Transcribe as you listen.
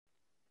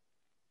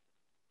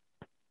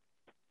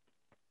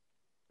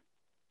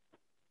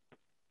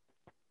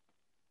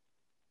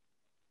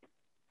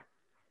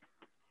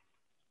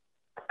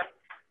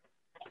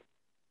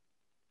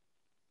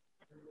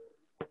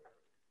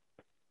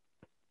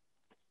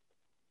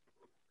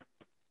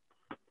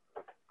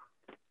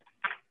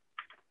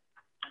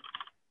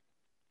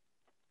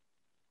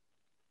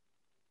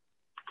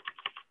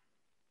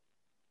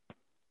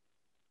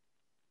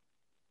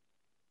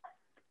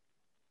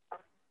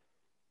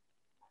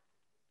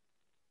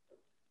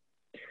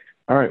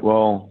All right,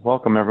 well,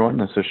 welcome everyone.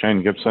 This is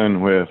Shane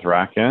Gibson with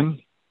RHEL,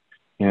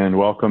 and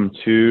welcome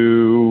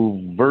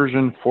to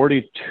version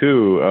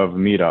 42 of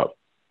Meetup.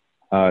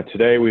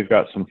 Today we've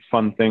got some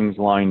fun things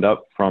lined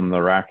up from the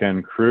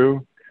RHEL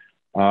crew.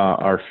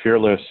 Our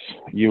fearless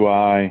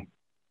UI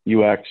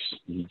UX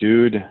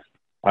dude,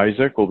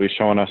 Isaac, will be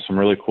showing us some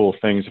really cool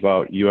things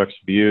about UX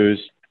views,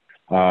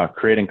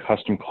 creating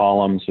custom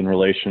columns in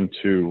relation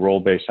to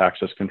role-based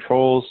access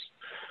controls,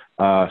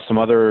 some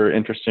other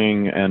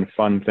interesting and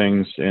fun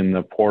things in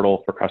the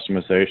portal for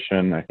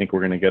customization. I think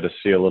we're going to get to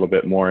see a little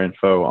bit more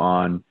info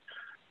on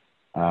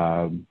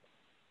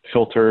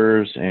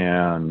filters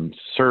and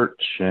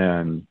search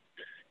and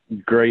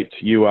great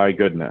UI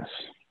goodness.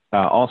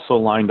 Also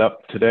lined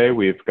up today,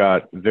 we've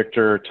got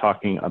Victor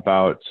talking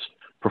about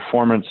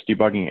performance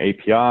debugging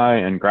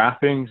API and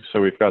graphing.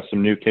 So we've got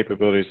some new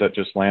capabilities that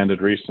just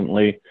landed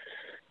recently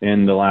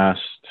in the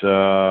last,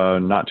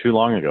 not too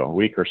long ago, a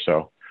week or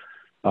so.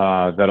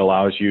 That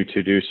allows you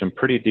to do some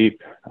pretty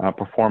deep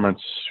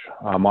performance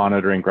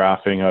monitoring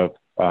graphing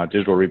of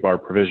digital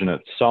rebar provision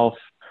itself.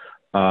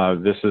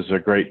 This is a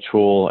great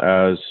tool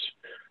as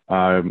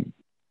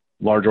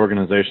large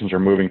organizations are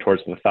moving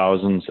towards the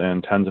thousands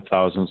and tens of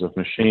thousands of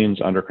machines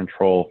under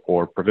control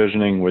for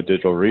provisioning with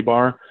digital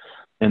rebar.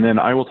 And then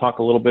I will talk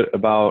a little bit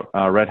about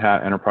Red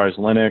Hat Enterprise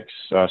Linux,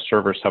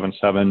 Server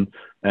 7.7,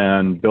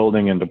 and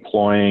building and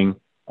deploying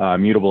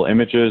mutable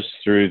images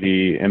through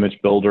the image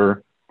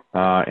builder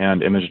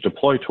and image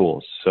deploy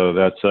tools. So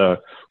that's a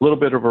little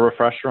bit of a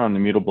refresher on the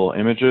mutable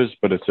images,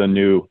 but it's a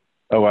new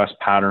OS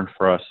pattern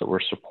for us that we're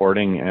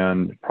supporting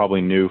and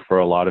probably new for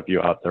a lot of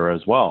you out there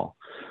as well.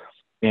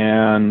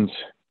 And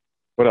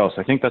what else?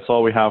 I think that's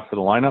all we have for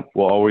the lineup.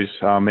 We'll always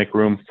make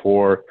room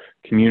for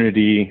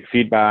community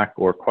feedback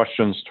or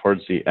questions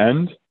towards the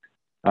end.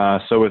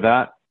 So with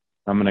that,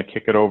 I'm going to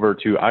kick it over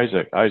to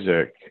Isaac.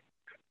 Isaac,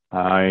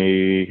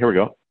 here we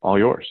go, all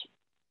yours.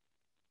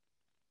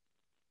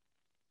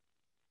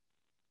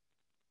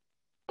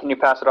 Can you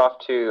pass it off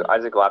to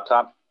Isaac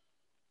laptop?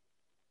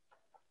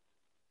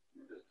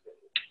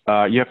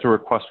 You have to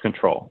request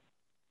control.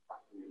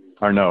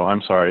 Or no,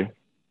 I'm sorry.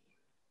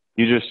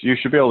 You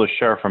should be able to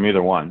share from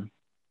either one.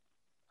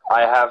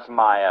 I have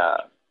my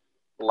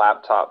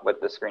laptop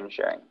with the screen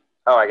sharing.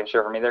 Oh, I can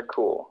share from either?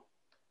 Cool.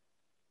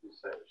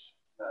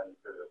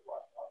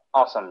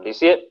 Awesome. Do you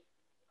see it?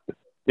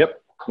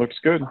 Yep, looks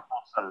good.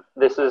 Awesome.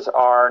 This is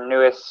our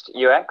newest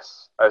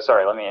UX. Oh,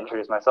 sorry, let me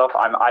introduce myself.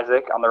 I'm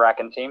Isaac on the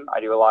RHEL team. I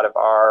do a lot of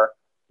our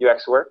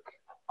UX work.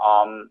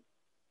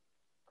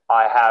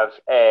 I have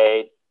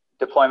a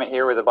deployment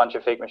here with a bunch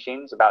of fake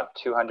machines, about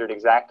 200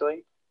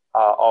 exactly,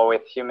 all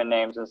with human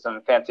names and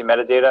some fancy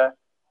metadata.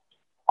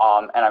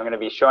 And I'm going to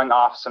be showing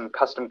off some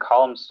custom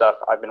column stuff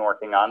I've been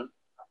working on.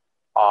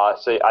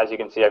 So as you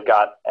can see, I've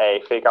got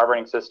a fake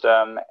operating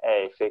system,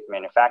 a fake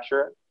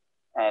manufacturer,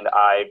 and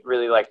I'd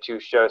really like to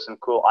show some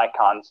cool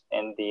icons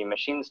in the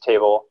machines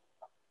table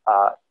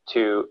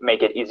to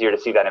make it easier to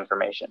see that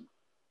information.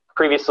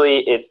 Previously,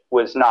 it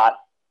was not,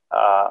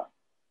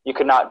 you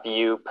could not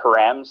view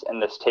params in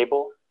this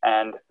table,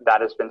 and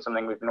that has been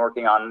something we've been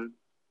working on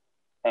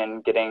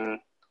and getting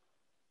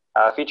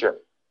a feature.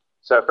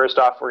 So first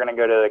off, we're going to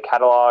go to the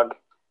catalog,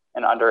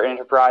 and under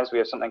Enterprise, we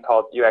have something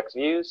called UX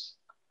Views.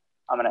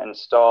 I'm going to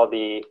install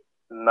the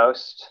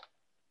most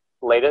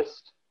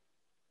latest,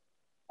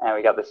 and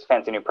we got this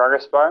fancy new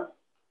progress bar.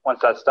 Once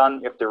that's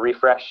done, you have to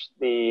refresh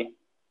the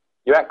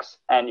UX,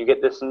 and you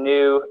get this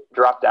new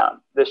dropdown.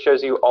 This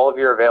shows you all of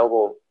your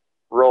available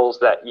roles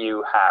that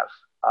you have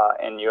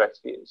in UX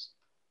Views.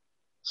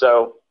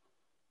 So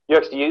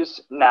UX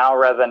Views now,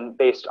 rather than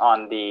based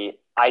on the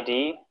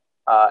ID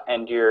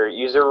and your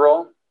user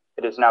role,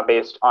 it is now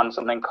based on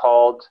something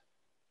called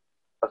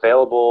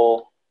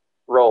available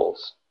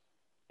roles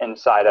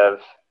inside of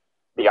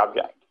the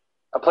object.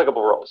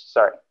 Applicable roles,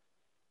 sorry.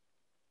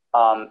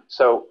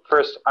 So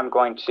first, I'm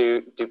going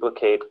to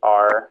duplicate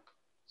our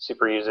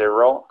super user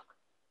role.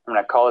 I'm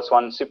going to call this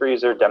one super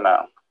user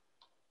demo.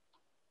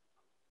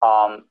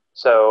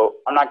 So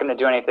I'm not going to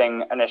do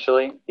anything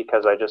initially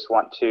because I just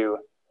want to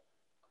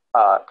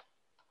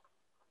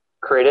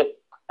create it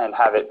and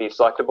have it be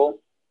selectable.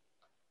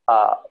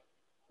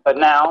 But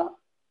now,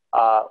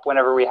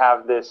 whenever we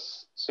have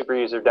this super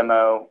user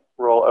demo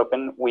role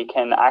open, we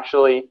can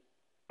actually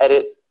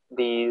edit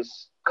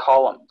these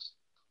columns.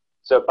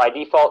 So by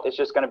default, it's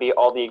just going to be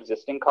all the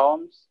existing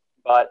columns.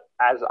 But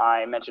as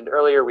I mentioned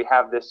earlier, we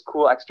have this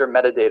cool extra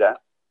metadata,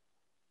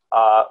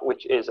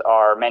 which is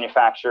our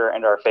manufacturer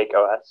and our fake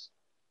OS.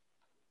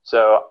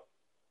 So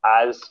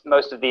as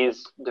most of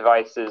these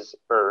devices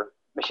or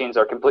machines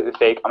are completely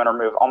fake, I'm going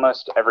to remove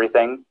almost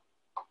everything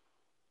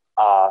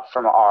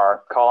from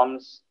our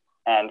columns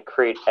and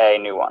create a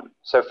new one.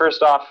 So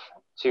first off,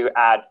 to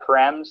add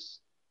params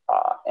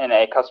in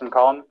a custom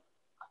column,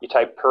 you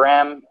type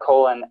param,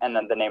 colon, and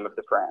then the name of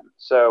the param.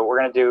 So we're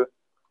going to do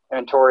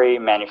inventory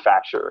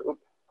manufacturer.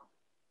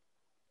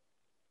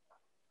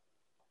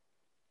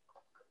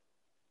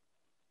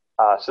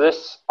 So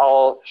this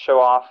I'll show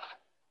off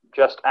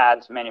just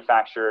adds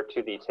manufacturer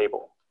to the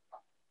table.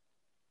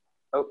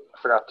 Oh,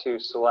 I forgot to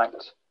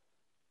select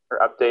or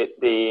update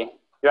the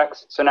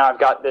UX. So now I've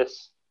got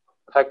this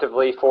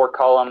effectively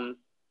 4-column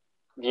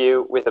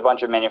view with a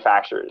bunch of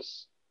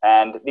manufacturers.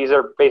 And these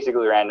are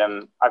basically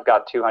random. I've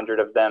got 200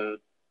 of them.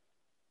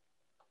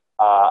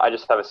 I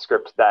just have a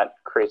script that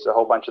creates a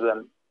whole bunch of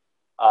them.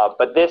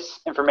 But this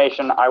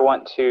information I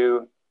want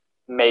to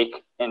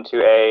make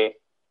into a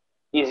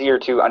easier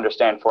to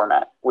understand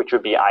format, which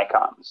would be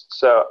icons.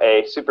 So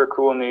a super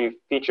cool new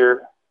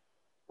feature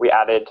we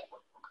added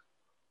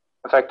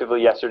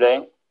effectively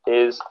yesterday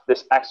is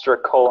this extra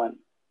colon,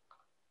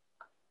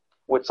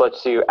 which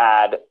lets you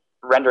add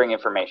rendering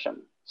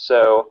information.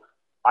 So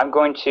I'm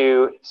going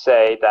to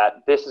say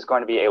that this is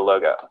going to be a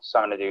logo. So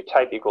I'm going to do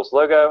type equals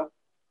logo,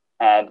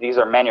 and these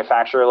are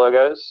manufacturer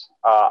logos.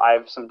 I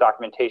have some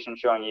documentation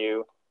showing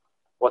you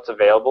what's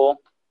available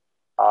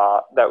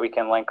that we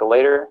can link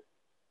later.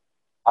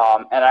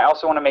 And I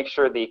also want to make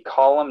sure the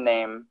column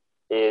name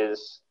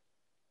is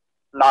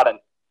not a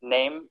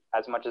name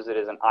as much as it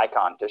is an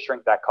icon to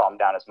shrink that column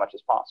down as much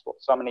as possible.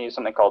 So I'm going to use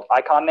something called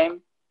icon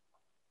name,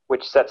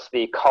 which sets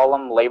the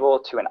column label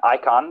to an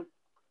icon,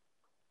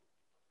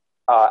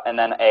 and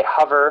then a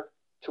hover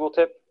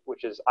tooltip,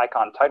 which is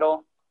icon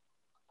title,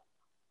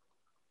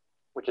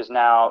 which is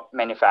now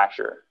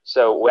manufacturer.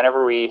 So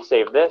whenever we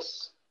save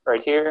this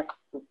right here,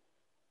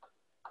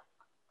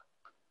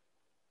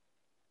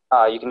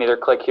 you can either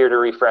click here to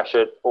refresh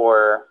it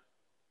or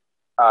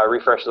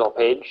refresh the whole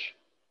page.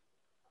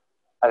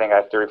 I think I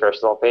have to refresh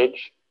the whole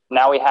page.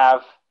 Now we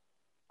have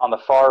on the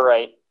far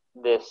right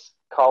this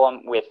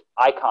column with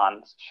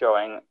icons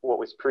showing what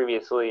was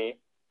previously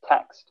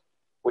text,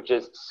 which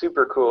is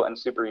super cool and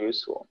super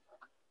useful.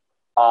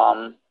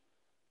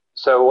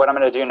 So what I'm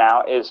going to do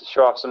now is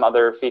show off some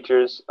other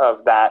features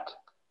of that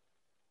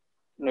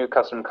new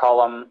custom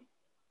column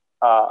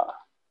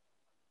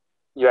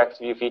UX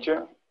view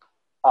feature.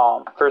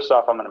 First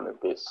off, I'm going to move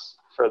this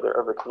further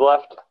over to the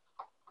left,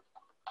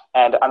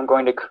 and I'm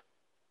going to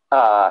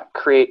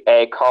create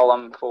a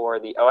column for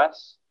the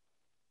OS.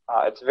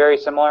 It's very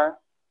similar.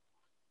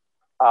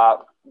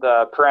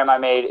 The param I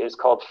made is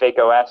called fake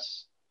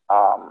OS.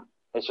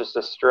 It's just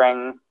a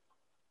string.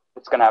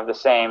 It's going to have the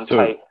same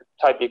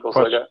type equals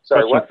logo.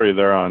 Sorry, question for you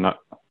there on that.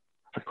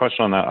 A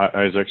question on that,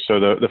 Isaac. So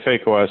the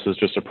fake OS is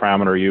just a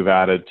parameter you've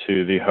added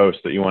to the host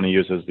that you want to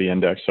use as the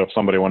index. So if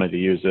somebody wanted to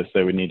use this,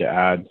 they would need to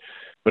add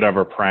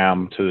whatever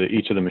param to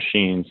each of the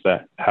machines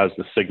that has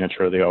the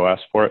signature of the OS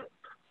for it.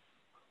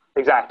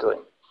 Exactly.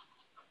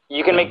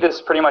 You can make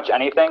this pretty much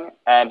anything.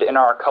 And in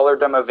our color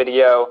demo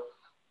video,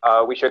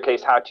 we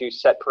showcase how to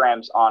set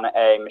params on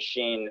a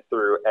machine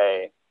through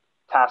a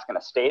task and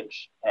a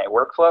stage, and a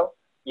workflow.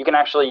 You can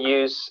actually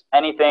use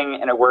anything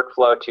in a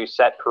workflow to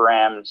set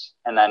params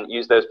and then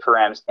use those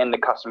params in the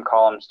custom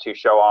columns to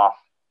show off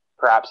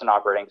perhaps an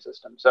operating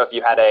system. So if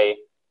you had a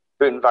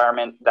boot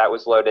environment that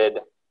was loaded,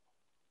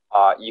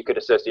 you could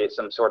associate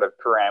some sort of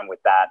param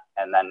with that,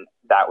 and then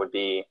that would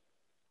be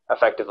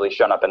effectively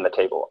shown up in the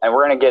table. And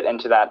we're going to get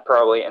into that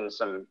probably in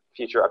some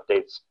future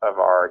updates of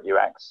our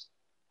UX.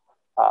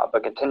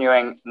 But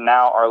continuing,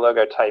 now our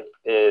logo type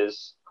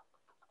is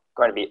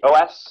going to be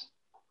OS.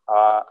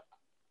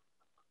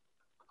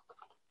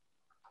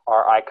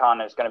 Our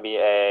icon is going to be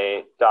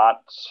a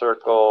dot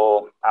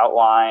circle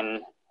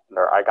outline, and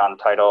our icon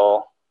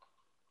title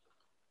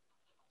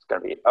is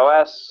going to be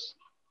OS.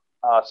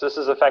 So this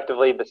is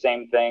effectively the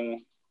same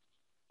thing.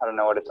 I don't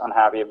know what it's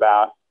unhappy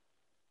about.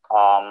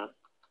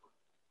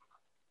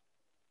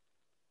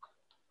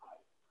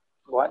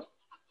 What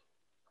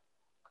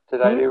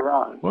did I do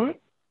wrong? What?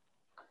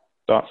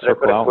 Dot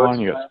circle outline,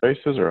 you got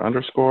spaces or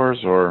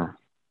underscores or?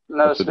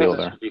 No, the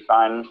spaces should be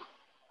fine.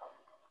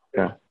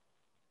 Yeah.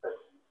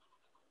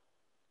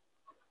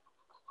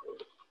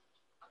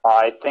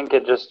 I think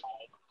it just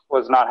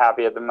was not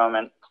happy at the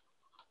moment.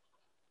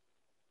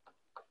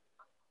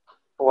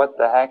 What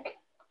the heck?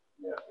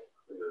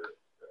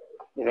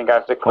 You think I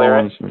have to clear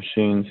it?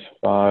 Machines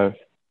 5, :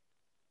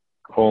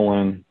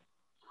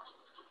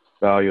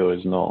 value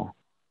is null.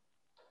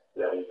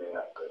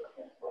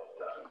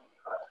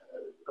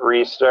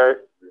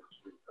 Restart.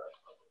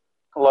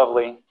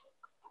 Lovely.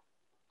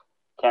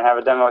 Can't have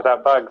a demo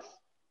without bugs.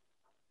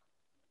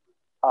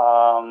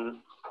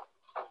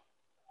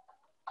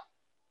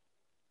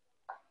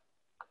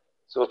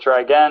 So we'll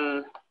try again.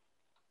 And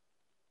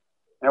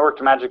it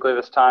worked magically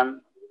this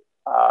time,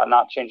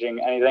 not changing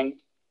anything.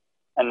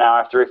 And now I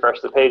have to refresh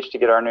the page to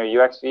get our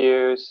new UX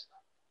views.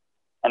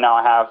 And now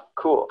I have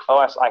cool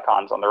OS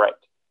icons on the right.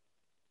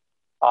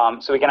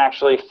 So we can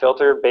actually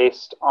filter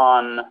based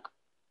on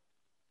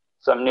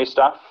some new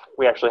stuff.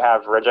 We actually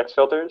have regex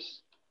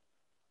filters.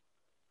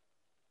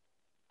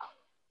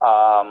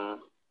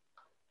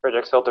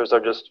 Regex filters are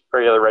just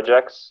regular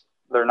regex.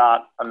 They're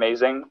not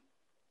amazing.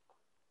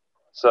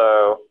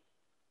 So,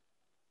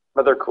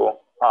 but they're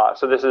cool.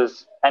 So this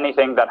is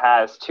anything that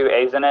has 2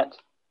 A's in it,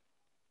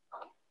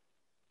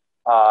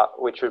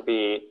 which would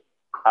be,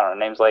 I don't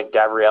know, names like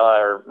Gabriella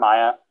or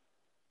Maya.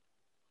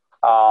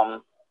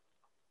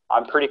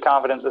 I'm pretty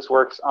confident this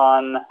works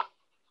on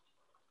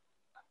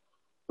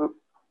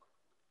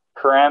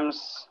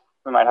params,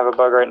 we might have a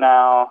bug right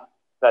now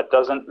that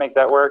doesn't make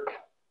that work.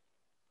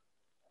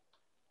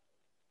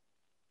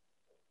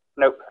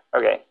 Nope.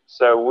 Okay,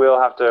 so we'll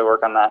have to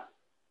work on that.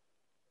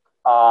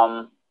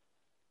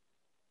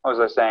 What was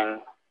I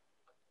saying?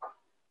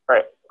 All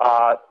right.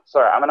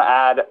 Sorry, I'm going to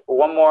add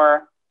one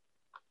more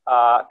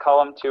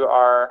column to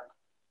our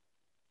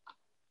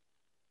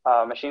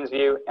machines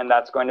view, and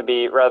that's going to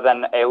be, rather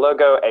than a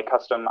logo, a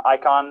custom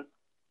icon.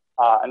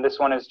 And this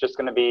one is just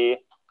going to be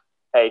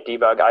a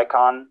debug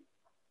icon.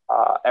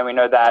 And we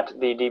know that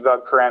the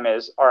debug param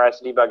is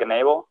rsdebug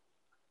enable.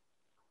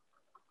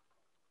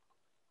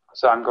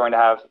 So I'm going to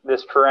have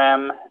this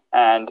param,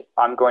 and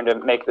I'm going to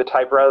make the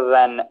type, rather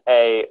than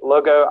a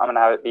logo, I'm going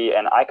to have it be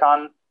an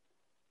icon.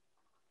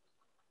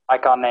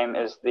 Icon name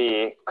is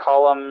the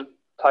column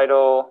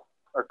title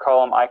or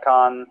column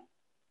icon,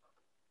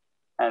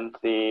 and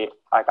the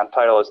icon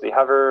title is the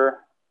hover.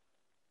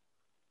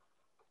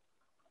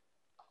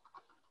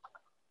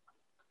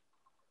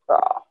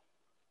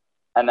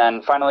 And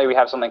then finally, we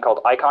have something called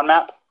icon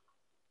map.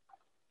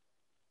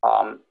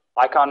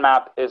 Icon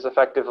map is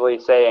effectively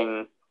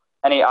saying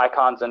any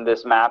icons in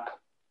this map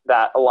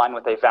that align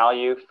with a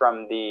value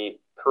from the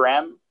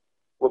param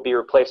will be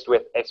replaced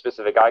with a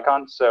specific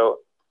icon. So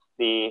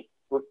if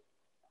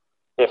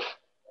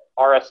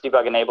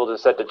rsdebug enabled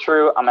is set to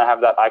true, I'm going to have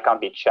that icon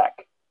be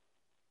check.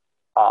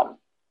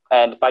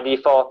 And by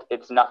default,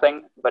 it's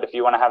nothing. But if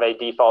you want to have a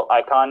default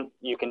icon,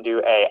 you can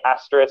do a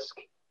asterisk.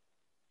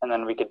 And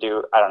then we could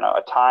do, I don't know,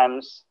 a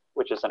times,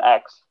 which is an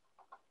X,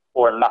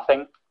 or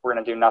nothing. We're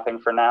going to do nothing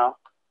for now.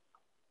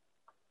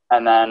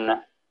 And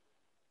then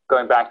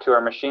going back to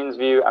our machines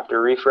view after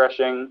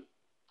refreshing,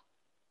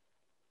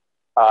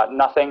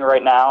 nothing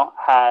right now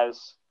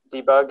has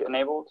debug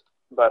enabled,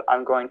 but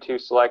I'm going to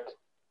select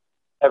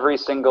every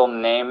single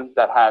name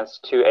that has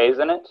two A's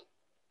in it.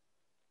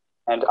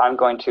 And I'm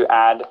going to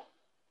add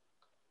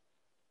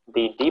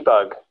the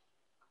debug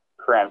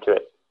param to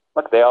it.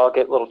 Look, they all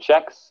get little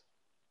checks.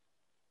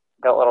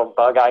 Got little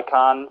bug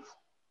icons,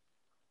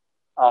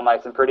 all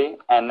nice and pretty.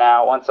 And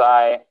now once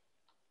I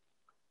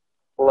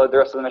load the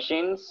rest of the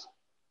machines,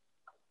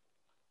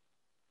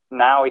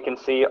 now we can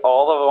see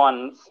all of the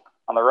ones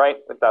on the right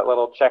with that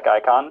little check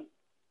icon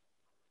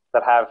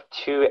that have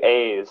two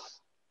A's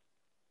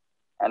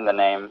in the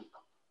name,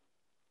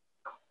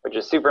 which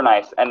is super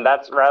nice. And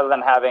that's rather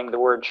than having the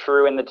word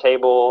true in the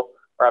table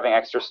or having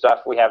extra stuff,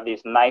 we have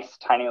these nice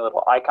tiny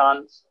little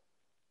icons.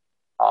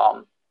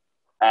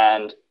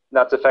 And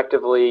that's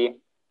effectively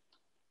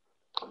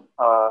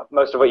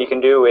most of what you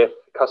can do with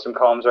custom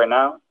columns right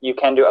now. You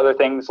can do other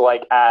things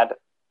like add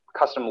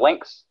custom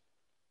links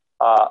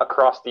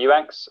across the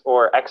UX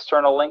or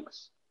external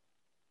links.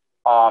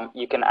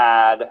 You can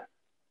add,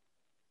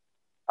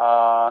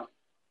 I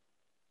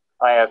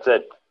think that's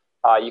it.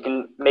 You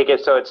can make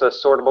it so it's a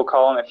sortable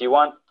column if you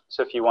want.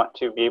 So if you want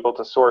to be able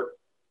to sort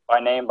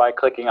by name by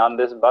clicking on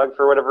this bug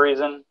for whatever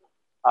reason,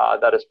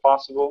 that is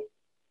possible.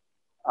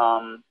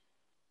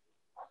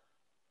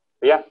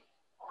 But yeah,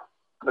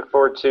 look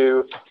forward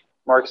to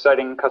more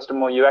exciting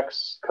customizable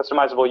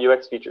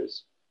UX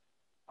features.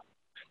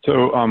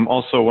 So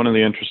also one of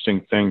the interesting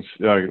things,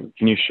 can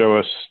you show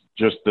us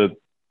just the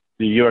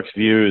UX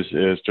views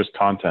is just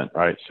content,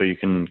 right? So you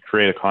can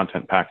create a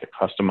content pack that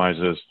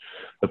customizes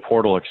the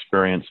portal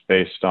experience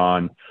based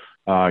on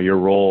your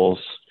roles.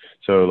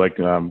 So like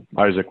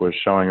Isaac was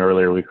showing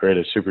earlier, we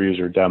created a super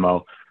user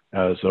demo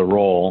as a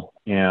role,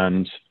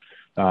 and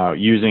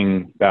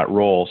using that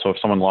role, so if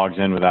someone logs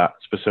in with that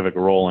specific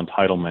role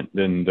entitlement,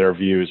 then their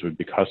views would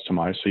be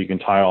customized. So you can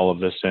tie all of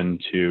this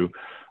into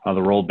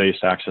the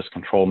role-based access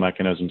control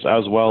mechanisms,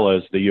 as well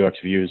as the UX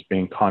views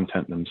being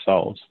content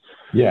themselves.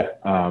 Yeah.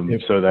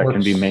 So that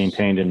can be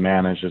maintained and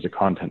managed as a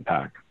content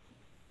pack.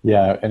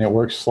 Yeah, and it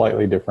works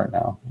slightly different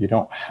now. You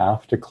don't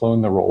have to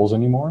clone the roles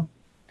anymore.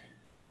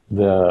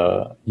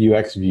 The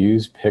UX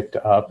views picked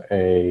up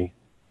a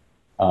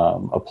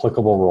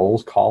applicable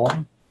roles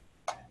column.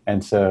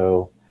 And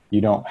so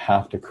you don't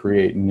have to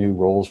create new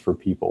roles for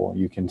people.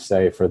 You can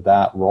say for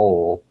that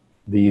role,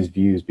 these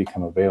views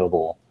become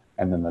available.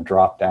 And then the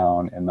drop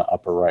down in the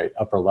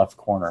upper left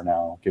corner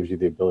now gives you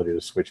the ability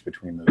to switch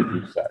between those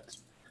view sets.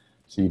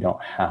 So you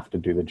don't have to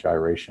do the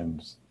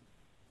gyrations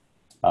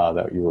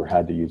that you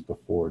had to use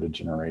before to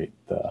generate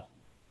the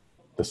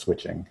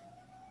switching.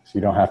 So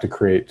you don't have to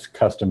create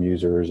custom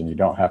users, and you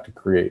don't have to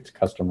create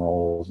custom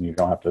roles, and you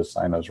don't have to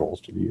assign those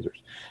roles to the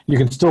users. You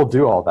can still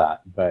do all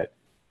that, but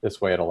this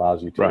way it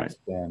allows you to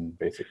extend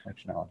basic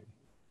functionality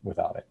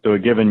without it. So a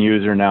given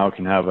user now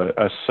can have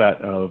a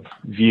set of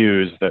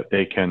views that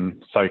they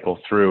can cycle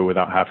through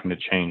without having to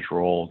change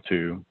role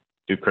to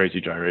do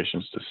crazy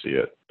gyrations to see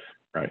it.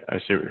 Right, I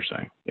see what you're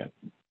saying, yeah.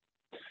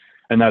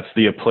 And that's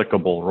the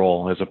applicable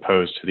role as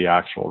opposed to the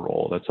actual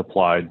role that's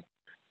applied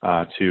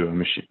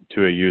to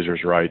a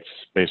user's rights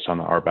based on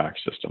the RBAC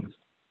system.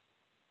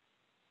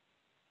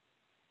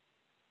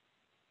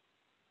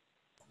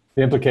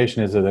 The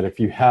implication is that if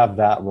you have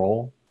that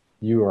role,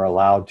 you are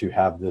allowed to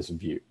have this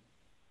view.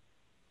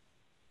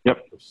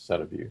 Yep.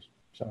 Set of views.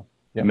 So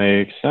Yep.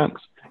 Makes sense.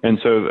 And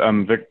so,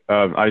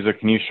 Isaac,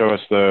 can you show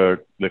us the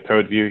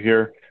code view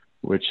here,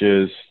 which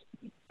is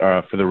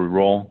for the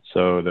role?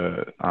 So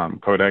the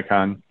code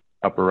icon,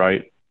 upper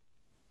right,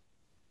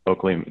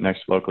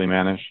 locally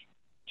managed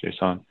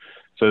JSON.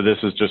 So this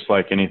is just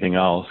like anything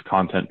else.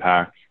 Content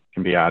pack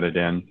can be added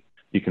in.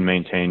 You can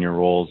maintain your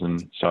roles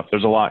and stuff.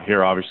 There's a lot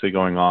here obviously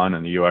going on,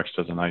 and the UX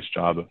does a nice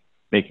job of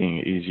making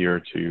it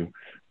easier to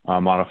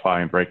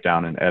modify and break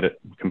down and edit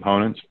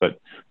components. But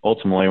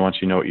ultimately, once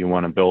you know what you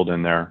want to build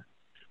in there,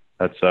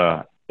 that's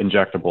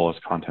injectable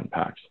as content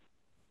packs.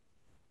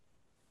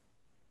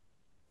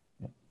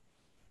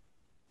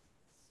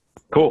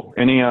 Cool.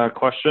 Any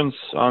questions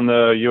on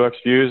the UX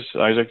views?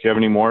 Isaac, do you have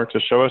any more to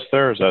show us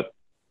there? Or does that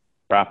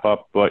wrap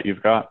up what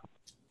you've got?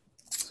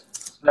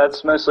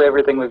 That's mostly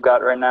everything we've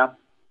got right now.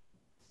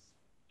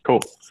 Cool.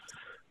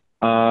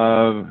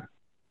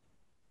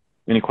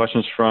 Any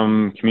questions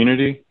from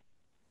community?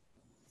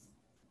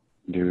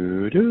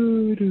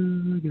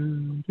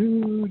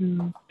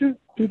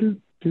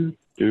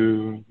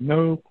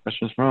 No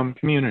questions from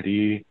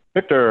community.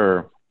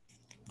 Victor.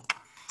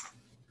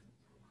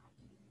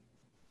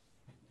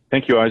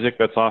 Thank you, Isaac.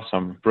 That's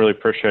awesome. Really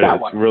appreciate it.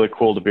 It's really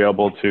cool to be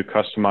able to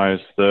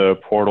customize the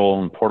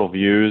portal and portal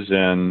views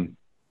and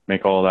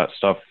make all that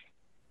stuff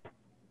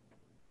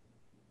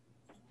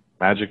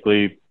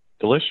magically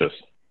delicious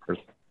or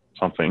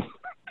something.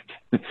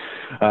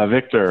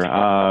 Victor,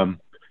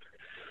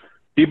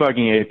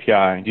 debugging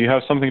API. Do you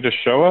have something to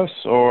show us,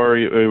 or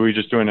are we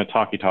just doing a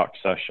talk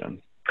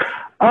session?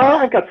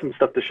 I've got some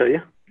stuff to show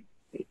you.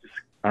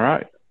 All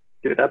right.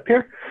 Get it up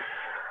here.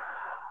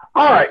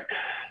 All right.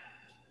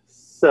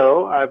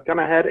 So I've gone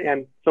ahead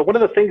and so one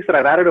of the things that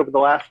I've added over the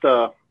last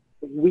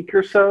week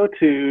or so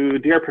to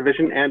DR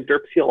Provision and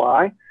derp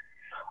CLI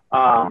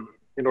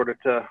in order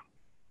to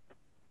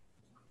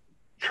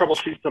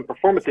troubleshoot some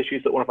performance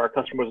issues that one of our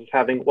customers was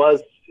having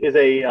is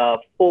a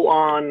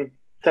full-on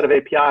set of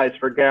APIs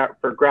for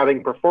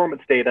grabbing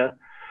performance data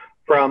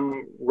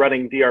from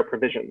running DR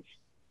provisions.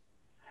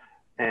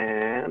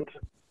 And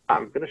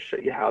I'm going to show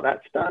you how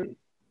that's done.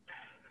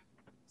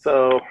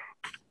 So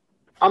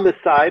on this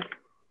side,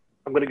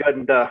 I'm going to go ahead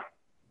and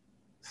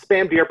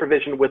spam DR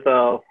provision with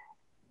a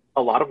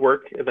lot of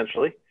work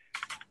eventually.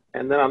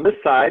 And then on this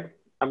side,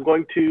 I'm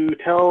going to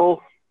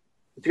tell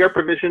DR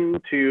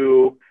provision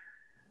to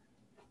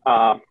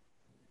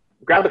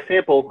grab a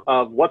sample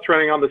of what's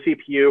running on the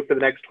CPU for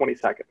the next 20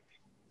 seconds.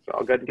 So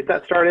I'll go ahead and get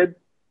that started.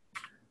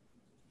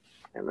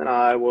 And then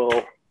I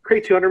will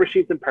create 200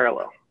 machines in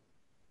parallel.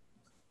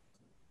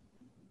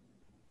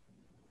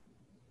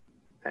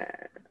 And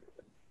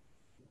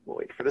we'll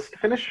wait for this to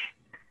finish.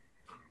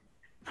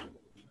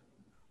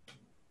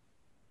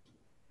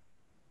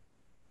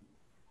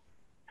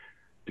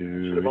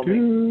 Yes,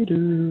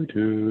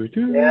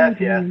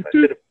 yes. I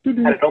should have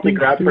had it only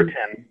grabbed for 10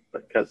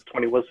 because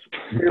 20 was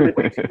really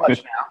way too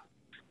much now.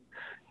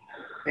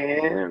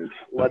 And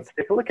let's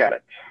take a look at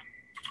it.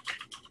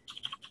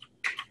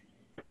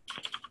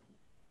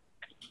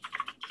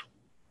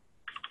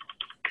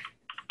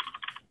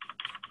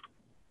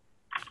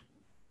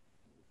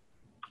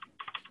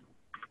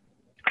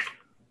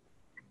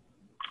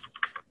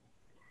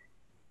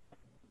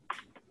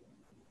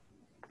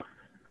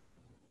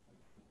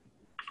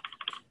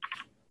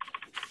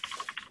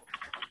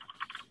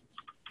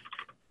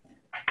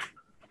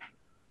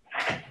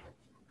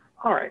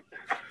 All right.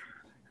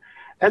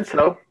 And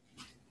so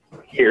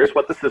here's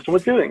what the system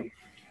was doing.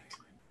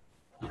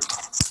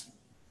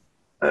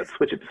 Let's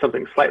switch it to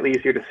something slightly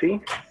easier to see.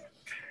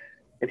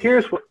 And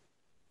here's what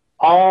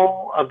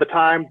all of the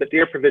time that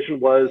DR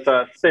provision was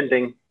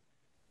spending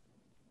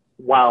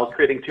while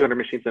creating 200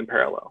 machines in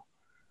parallel.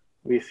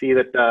 We see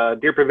that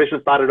DR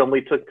provision thought it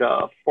only took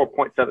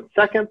 4.7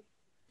 seconds,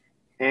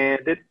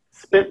 and it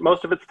spent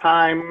most of its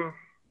time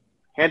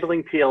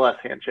handling TLS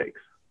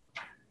handshakes.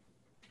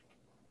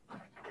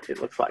 It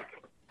looks like.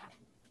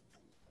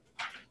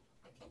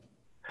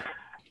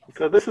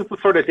 So this is the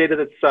sort of data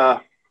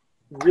that's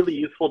really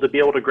useful to be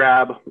able to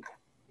grab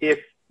if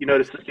you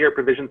notice that DR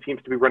provision seems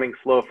to be running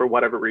slow for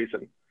whatever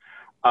reason.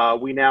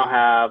 We now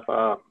have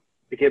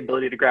the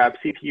capability to grab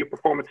CPU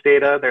performance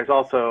data. There's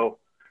also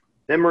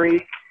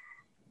memory.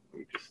 Let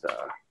me just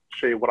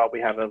show you what all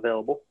we have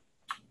available.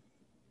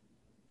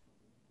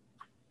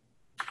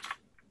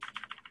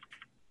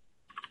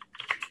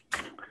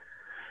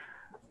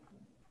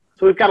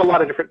 So we've got a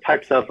lot of different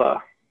types of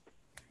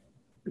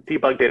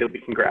debug data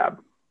we can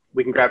grab.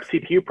 We can grab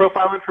CPU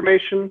profile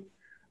information,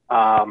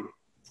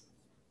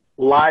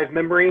 live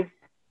memory,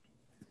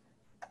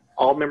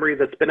 all memory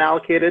that's been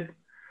allocated,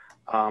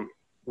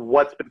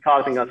 what's been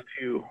causing us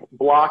to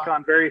block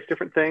on various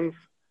different things,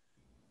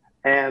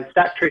 and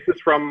stack traces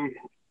from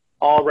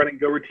all running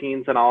Go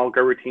routines and all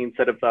Go routines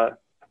that have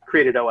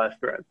created OS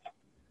threads.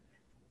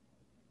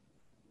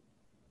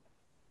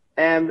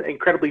 And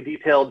incredibly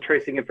detailed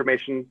tracing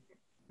information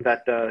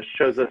that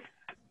shows us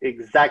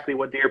exactly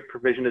what DR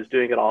provision is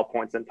doing at all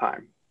points in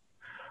time.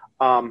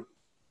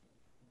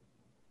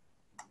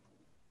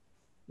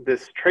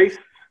 This trace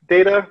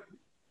data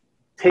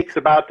takes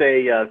about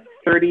a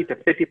 30 to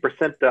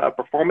 50%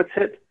 performance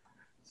hit.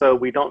 So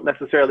we don't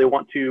necessarily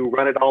want to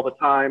run it all the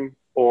time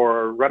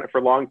or run it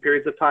for long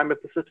periods of time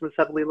if the system is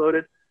heavily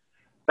loaded.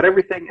 But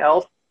everything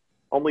else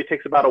only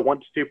takes about a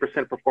 1 to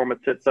 2%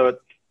 performance hit, so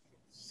it's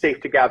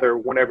safe to gather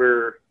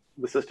whenever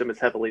the system is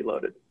heavily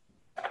loaded.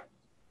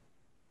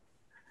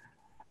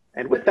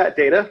 And with that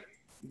data,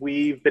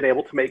 we've been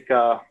able to make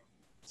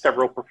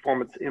several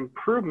performance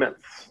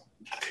improvements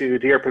to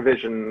DR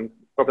provision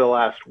over the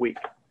last week.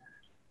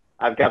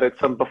 I've gathered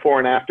some before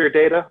and after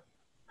data.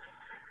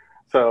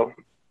 So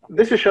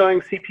this is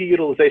showing CPU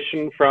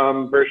utilization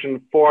from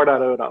version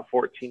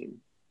 4.0.14,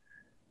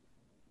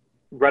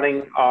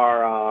 running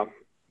our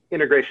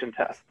integration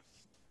tests.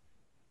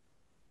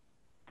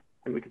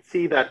 And we can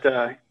see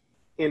that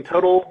in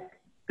total,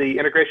 the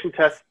integration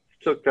tests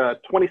took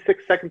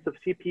 26 seconds of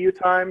CPU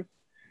time,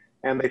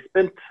 and they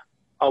spent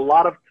a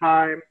lot of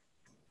time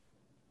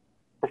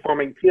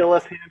performing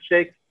TLS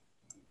handshakes.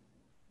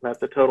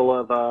 That's a total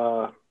of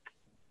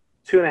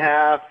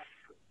 2.5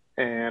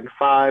 and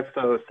 5,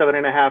 so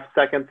 7.5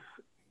 seconds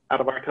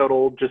out of our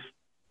total just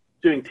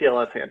doing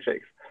TLS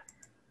handshakes.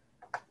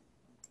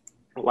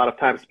 A lot of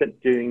time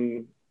spent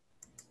doing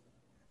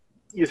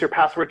user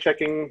password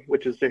checking,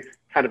 which is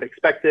kind of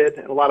expected,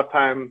 and a lot of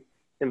time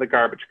in the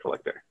garbage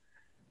collector.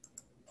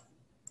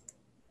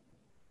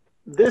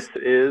 This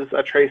is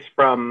a trace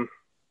from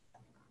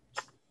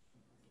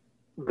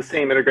the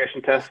same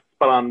integration test,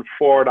 but on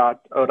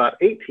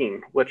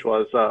 4.0.18, which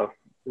was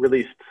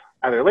released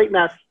either late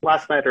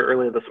last night or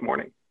early this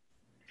morning.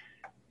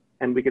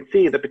 And we can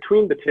see that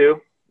between the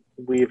two,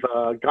 we've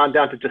gone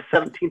down to just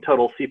 17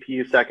 total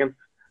CPU seconds,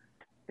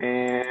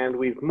 and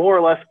we've more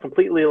or less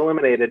completely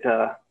eliminated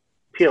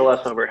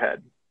TLS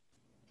overhead.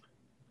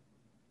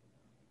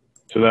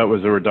 So that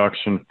was a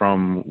reduction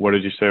from, what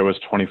did you say it was,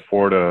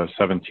 24 to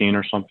 17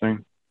 or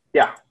something?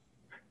 Yeah,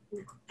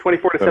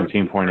 24 to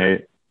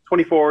 17.8.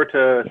 24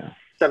 to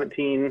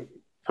 17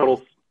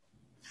 total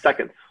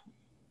seconds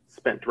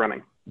spent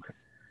running. Okay.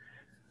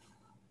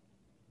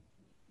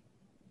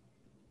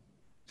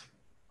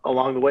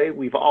 Along the way,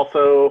 we've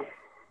also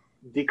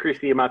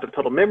decreased the amount of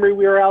total memory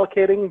we are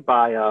allocating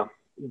by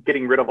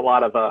getting rid of a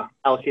lot of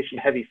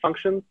allocation-heavy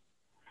functions.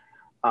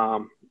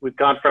 We've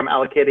gone from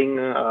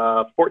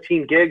allocating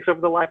 14 gigs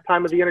over the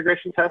lifetime of the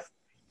integration test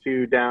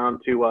to down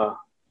to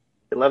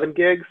 11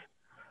 gigs.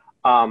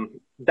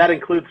 That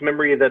includes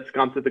memory that's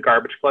gone through the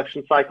garbage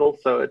collection cycle,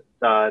 so it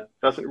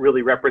doesn't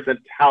really represent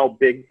how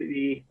big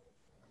the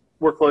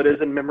workload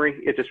is in memory.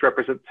 It just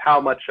represents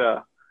how much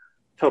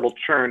total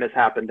churn has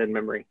happened in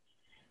memory.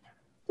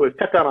 We've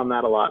cut down on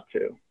that a lot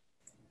too.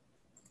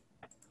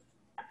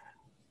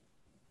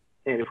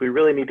 And if we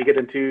really need to get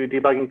into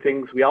debugging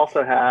things, we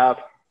also have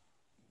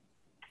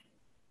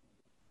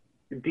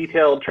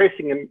detailed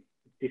tracing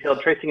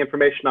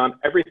information on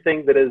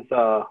everything that is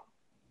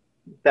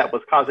that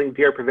was causing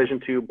DR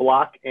provision to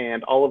block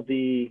and all of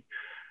the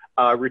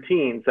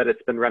routines that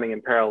it's been running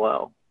in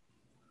parallel.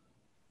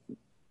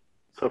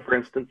 So for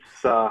instance,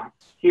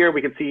 here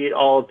we can see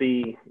all of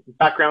the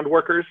background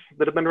workers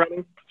that have been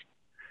running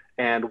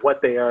and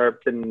what they are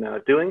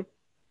been doing.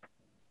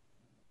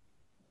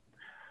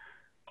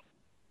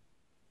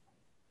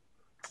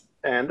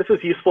 And this is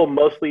useful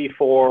mostly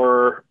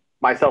for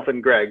myself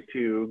and Greg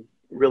to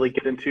really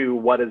get into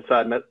what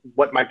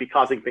might be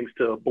causing things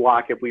to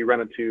block if we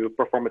run into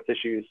performance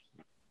issues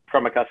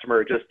from a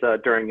customer just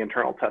during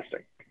internal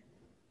testing.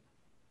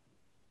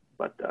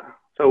 But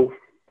so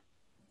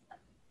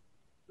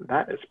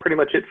that is pretty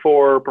much it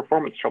for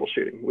performance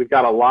troubleshooting. We've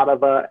got a lot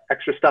of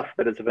extra stuff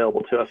that is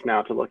available to us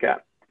now to look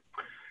at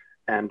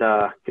and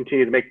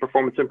continue to make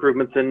performance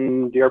improvements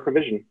in DR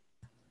provision.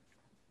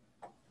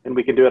 And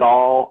we can do it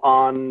all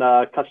on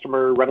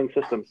customer running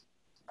systems.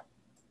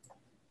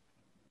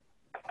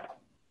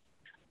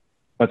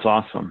 That's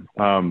awesome.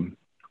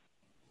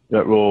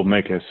 That will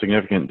make a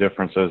significant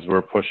difference as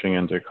we're pushing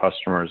into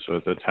customers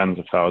with the tens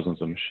of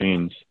thousands of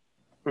machines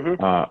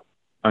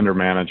under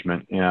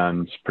management,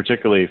 and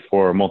particularly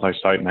for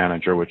multi-site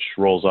manager, which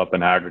rolls up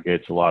and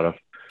aggregates a lot of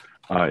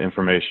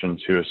information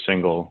to a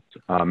single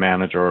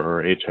manager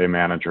or HA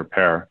manager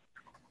pair,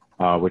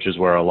 which is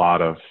where a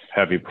lot of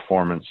heavy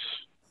performance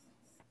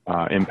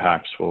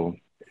impacts will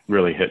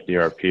really hit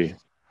DRP.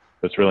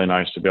 It's really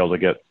nice to be able to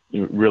get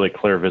really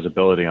clear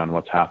visibility on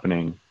what's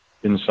happening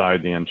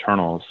inside the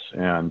internals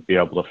and be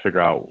able to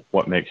figure out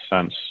what makes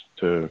sense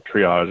to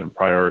triage and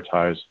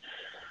prioritize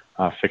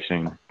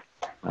fixing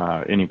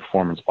any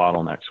performance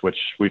bottlenecks, which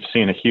we've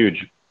seen a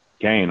huge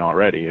gain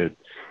already.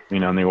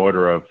 On the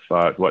order of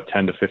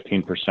 10 to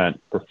 15%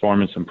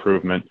 performance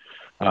improvement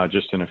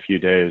just in a few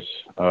days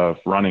of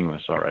running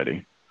this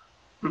already.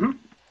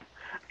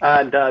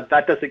 And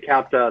that doesn't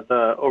count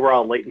the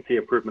overall latency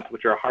improvements,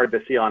 which are hard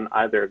to see on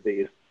either of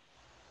these.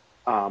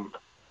 You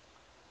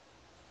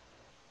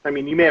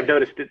may have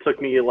noticed it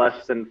took me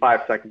less than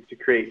 5 seconds to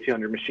create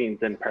 200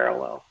 machines in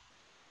parallel.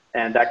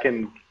 And that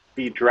can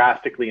be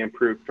drastically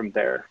improved from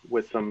there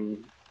with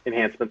some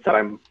enhancements that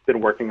I've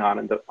been working on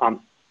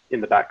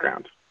in the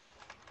background.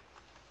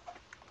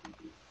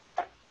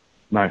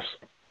 Nice.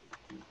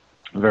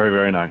 Very,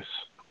 very nice.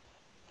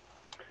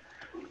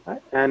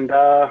 And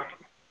other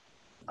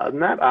than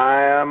that,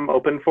 I am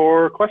open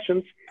for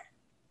questions.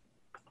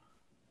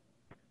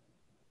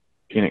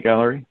 Peanut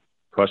Gallery,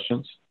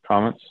 questions,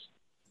 comments?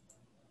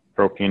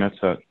 Throw peanuts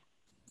at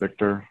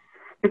Victor.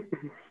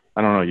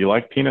 I don't know. You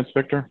like peanuts,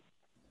 Victor?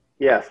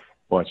 Yes.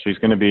 What? She's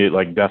going to be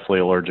like deathly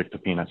allergic to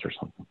peanuts or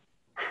something.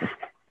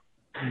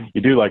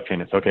 You do like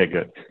peanuts. Okay,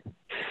 good.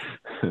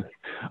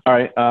 All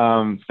right.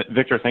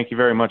 Victor, thank you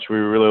very much. We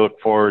really look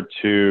forward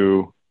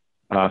to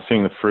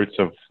seeing the fruits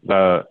of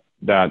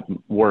that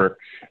work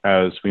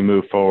as we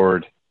move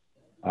forward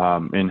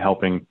in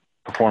helping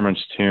performance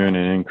tune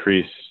and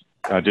increase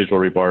digital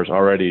rebar's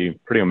already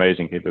pretty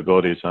amazing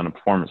capabilities on a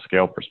performance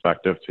scale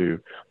perspective to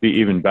be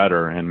even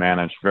better and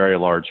manage very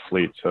large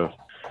fleets of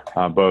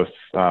both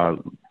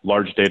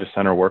large data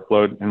center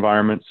workload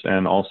environments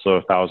and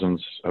also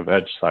thousands of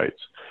edge sites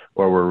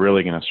where we're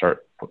really going to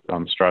start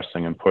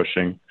stressing and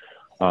pushing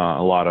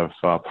a lot of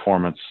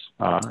performance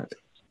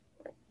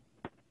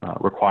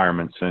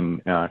requirements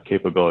and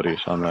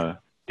capabilities on the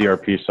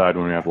DRP side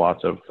when we have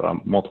lots of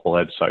multiple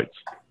edge sites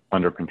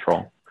under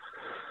control.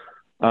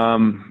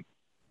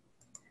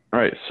 All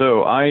right,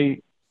 so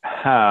I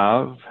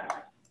have,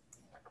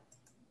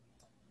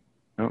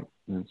 oh,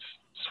 it's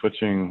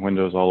switching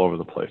windows all over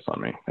the place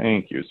on me.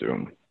 Thank you,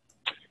 Zoom.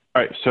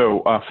 All right,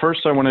 so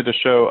first I wanted to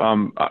show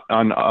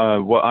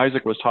on what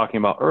Isaac was talking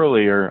about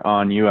earlier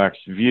on UX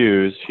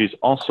views. He's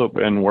also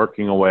been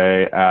working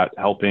away at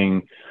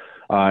helping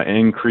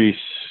increase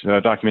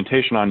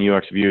documentation on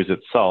UX views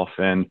itself.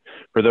 And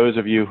for those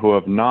of you who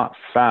have not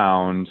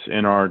found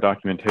in our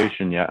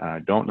documentation yet, I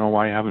don't know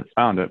why you haven't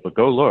found it, but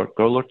go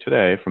look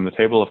today from the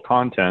table of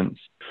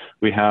contents.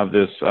 We have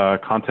this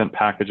content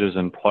packages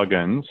and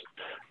plugins.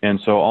 And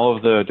so all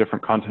of the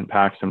different content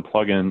packs and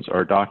plugins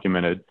are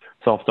documented,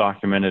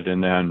 self-documented,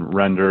 and then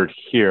rendered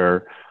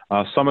here.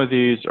 Some of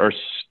these are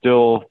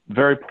still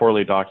very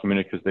poorly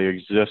documented because they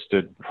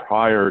existed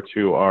prior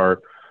to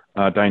our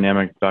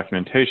dynamic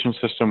documentation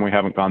system. We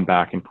haven't gone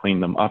back and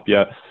cleaned them up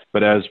yet,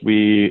 but as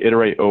we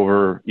iterate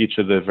over each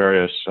of the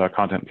various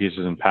content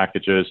pieces and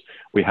packages,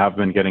 we have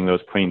been getting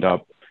those cleaned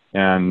up.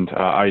 And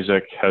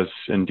Isaac has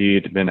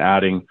indeed been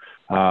adding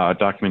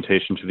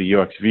documentation to the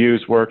UX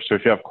views work. So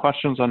if you have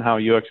questions on how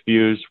UX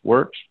views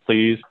works,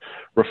 please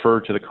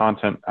refer to the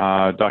content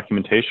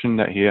documentation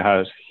that he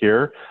has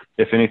here.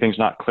 If anything's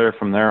not clear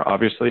from there,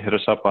 obviously hit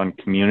us up on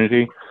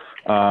community.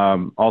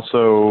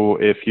 Also,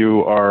 if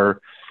you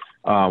are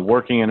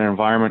working in an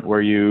environment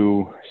where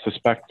you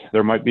suspect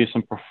there might be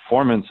some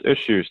performance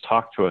issues,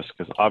 talk to us,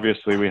 because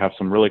obviously we have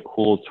some really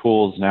cool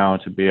tools now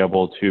to be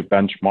able to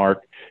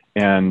benchmark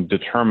and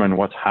determine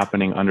what's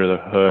happening under the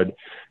hood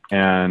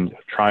and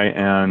try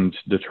and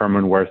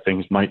determine where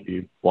things might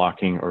be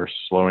blocking or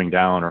slowing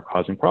down or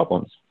causing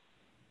problems.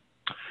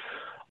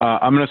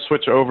 I'm going to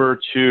switch over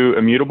to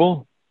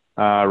Immutable,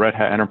 Red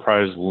Hat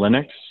Enterprise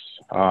Linux,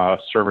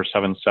 Server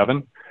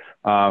 7.7.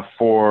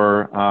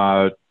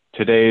 For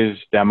today's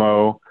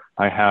demo,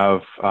 I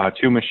have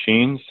two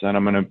machines that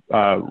I'm going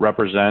to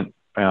represent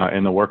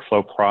in the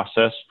workflow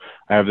process.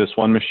 I have this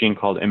one machine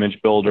called Image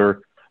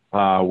Builder,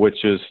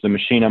 which is the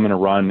machine I'm going to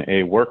run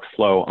a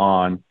workflow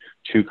on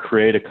to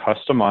create a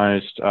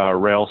customized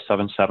RHEL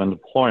 7.7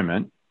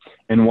 deployment.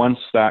 And once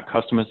that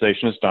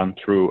customization is done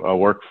through a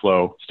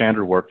workflow,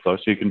 standard workflow,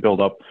 so you can build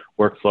up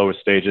workflow with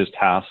stages,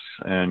 tasks,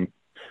 and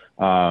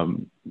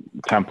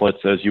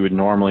templates as you would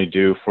normally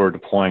do for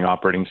deploying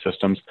operating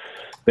systems,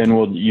 then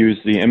we'll use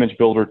the image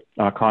builder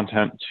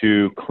content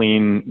to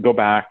go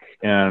back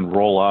and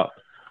roll up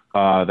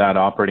that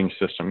operating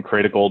system,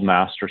 create a gold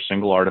master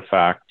single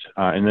artifact.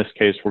 In this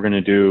case, we're going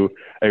to do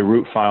a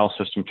root file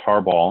system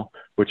tarball,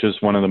 which is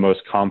one of the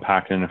most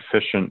compact and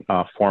efficient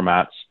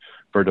formats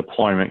for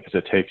deployment because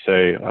it takes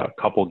a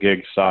couple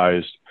gig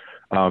sized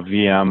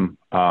VM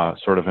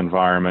sort of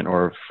environment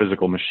or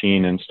physical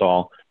machine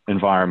install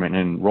environment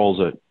and rolls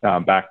it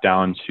back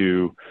down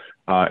to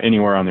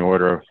anywhere on the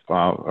order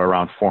of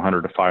around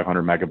 400 to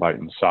 500 megabyte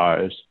in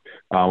size,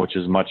 which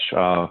is much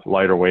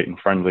lighter weight and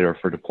friendlier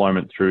for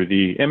deployment through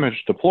the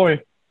image deploy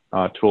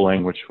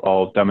tooling, which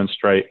I'll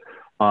demonstrate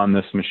on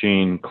this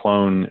machine,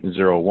 Clone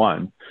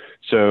 01.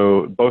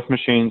 So both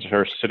machines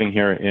are sitting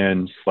here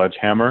in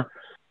Sledgehammer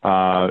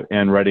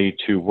and ready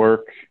to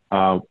work.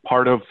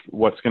 Part of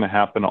what's going to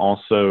happen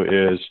also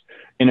is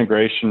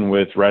integration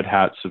with Red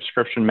Hat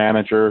Subscription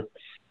Manager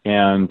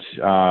and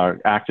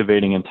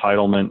activating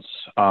entitlements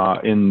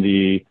in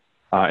the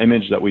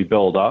image that we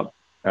build up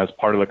as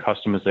part of the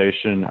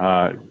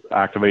customization,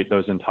 activate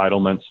those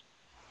entitlements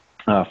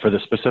for the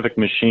specific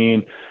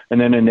machine, and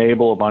then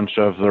enable a bunch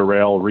of the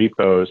RHEL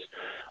repos.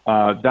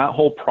 That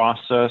whole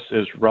process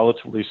is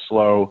relatively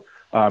slow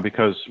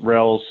because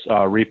RHEL's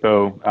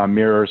repo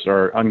mirrors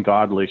are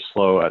ungodly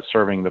slow at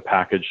serving the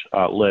package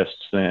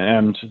lists,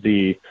 and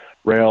the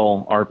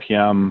RHEL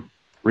RPM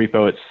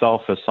repo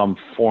itself is some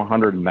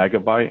 400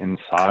 megabyte in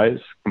size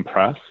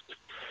compressed,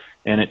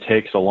 and it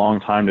takes a long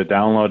time to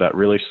download at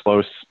really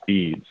slow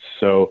speeds.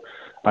 So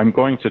I'm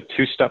going to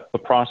two-step the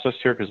process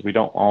here because we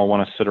don't all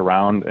want to sit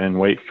around and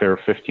wait for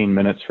 15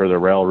 minutes for the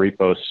RHEL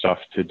repo stuff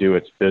to do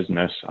its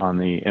business on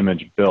the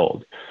image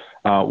build.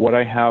 What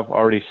I have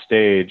already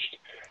staged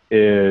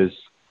is,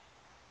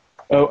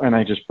 oh, and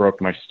I just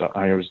broke my stuff.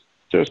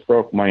 Just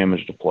broke my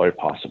image deploy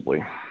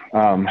possibly.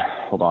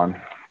 Hold on.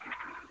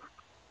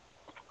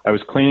 I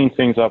was cleaning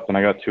things up and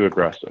I got too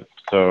aggressive.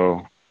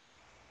 So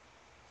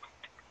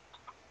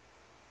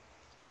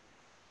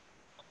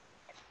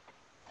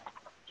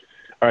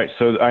all right,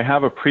 so I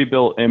have a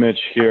pre-built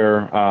image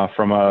here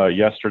from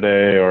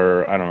yesterday,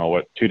 or I don't know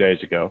what, 2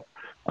 days ago.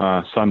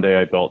 Sunday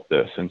I built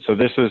this. And so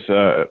this is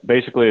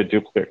basically a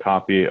duplicate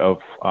copy of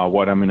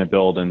what I'm going to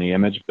build in the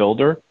image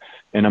builder.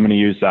 And I'm going to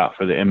use that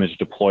for the image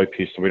deploy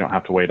piece so we don't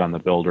have to wait on the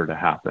builder to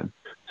happen.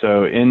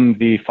 So in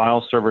the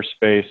file server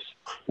space,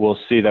 we'll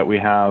see that we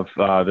have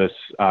this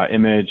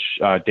image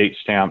date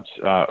stamped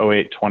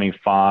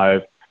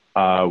 0825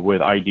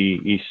 with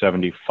ID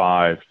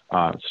E75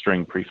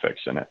 string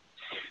prefix in it.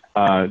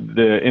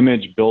 The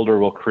image builder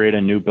will create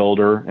a new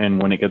builder,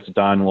 and when it gets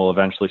done, we'll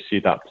eventually see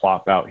that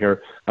plop out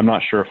here. I'm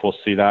not sure if we'll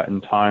see that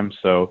in time,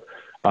 so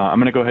I'm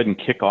going to go ahead and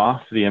kick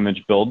off the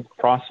image build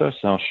process,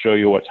 and I'll show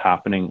you what's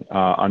happening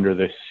under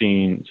the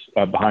scenes,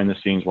 behind the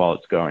scenes while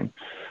it's going.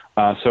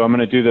 So I'm going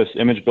to do this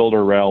image builder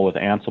RHEL with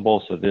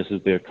Ansible. So this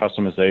is the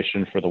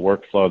customization for the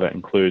workflow that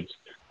includes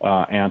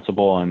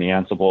Ansible and the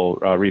Ansible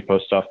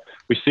repo stuff.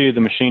 We see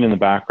the machine in the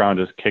background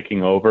is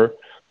kicking over.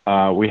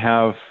 We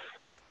have,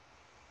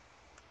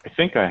 I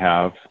think I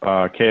have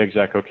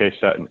kexec OK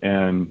set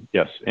and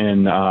yes,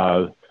 in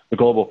the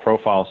global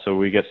profile, so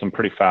we get some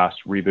pretty fast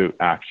reboot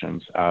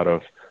actions out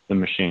of the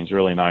machines.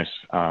 Really nice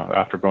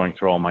after going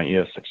through all my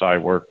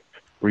ESXi work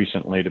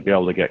recently to be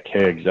able to get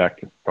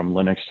kexec from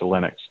Linux to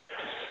Linux.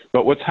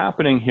 But what's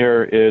happening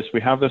here is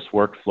we have this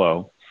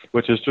workflow,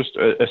 which is just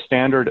a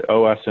standard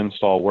OS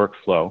install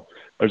workflow.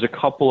 There's a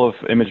couple of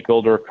image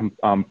builder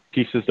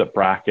pieces that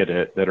bracket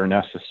it that are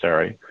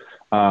necessary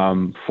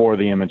for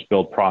the image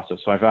build process.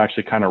 So I've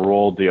actually kind of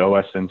rolled the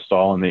OS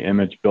install and the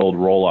image build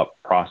roll-up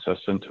process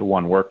into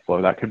one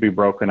workflow. That could be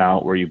broken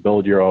out where you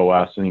build your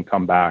OS and you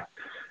come back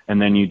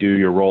and then you do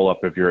your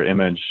roll-up of your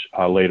image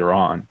later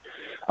on.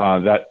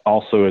 That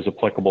also is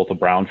applicable to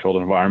brownfield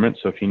environments.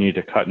 So if you need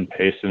to cut and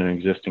paste in an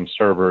existing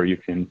server, you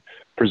can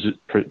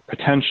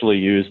potentially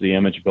use the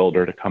image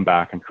builder to come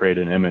back and create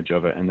an image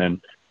of it and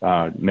then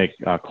make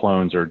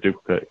clones or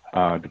duplicate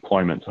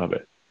deployments of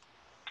it.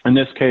 In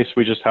this case,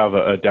 we just have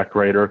a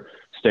decorator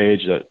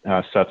stage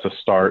that sets a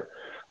start.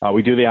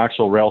 We do the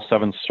actual RHEL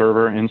 7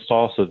 server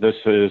install. So this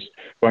is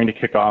going to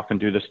kick off and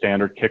do the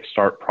standard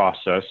kickstart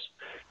process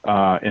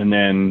and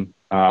then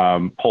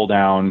pull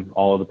down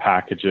all of the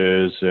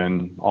packages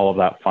and all of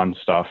that fun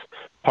stuff.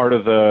 Part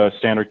of the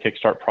standard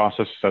kickstart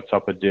process sets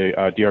up a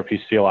DRP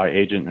CLI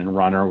agent and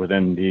runner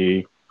within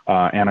the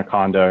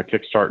Anaconda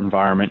kickstart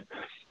environment,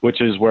 which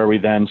is where we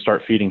then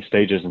start feeding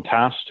stages and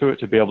tasks to it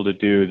to be able to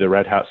do the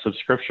Red Hat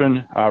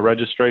subscription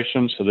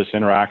registration. So this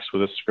interacts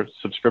with a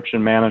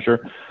subscription manager.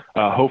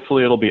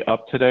 Hopefully it'll be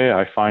up today.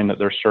 I find that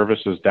their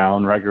service is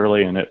down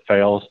regularly and it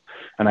fails.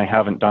 And I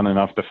haven't done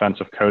enough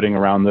defensive coding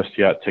around this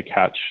yet to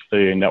catch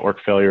the network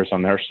failures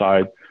on their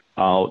side.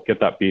 I'll get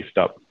that beefed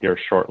up here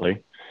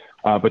shortly.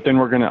 But then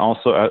we're going to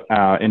also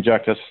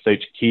inject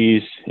SSH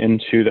keys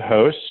into the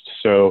host.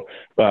 So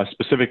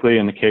specifically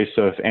in the case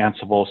of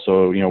Ansible,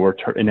 so we're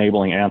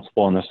enabling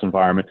Ansible in this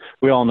environment.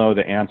 We all know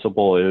that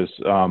Ansible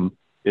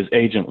is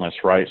agentless,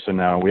 right? So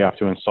now we have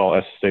to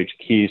install SSH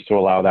keys to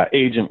allow that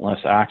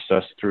agentless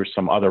access through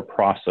some other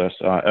process,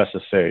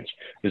 SSH.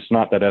 It's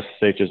not that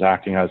SSH is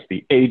acting as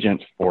the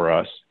agent for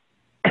us.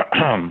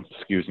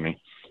 Excuse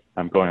me.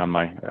 I'm going on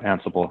my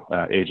Ansible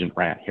agent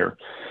rant here.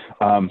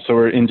 So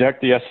we're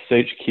inject the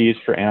SSH keys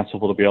for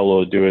Ansible to be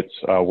able to do its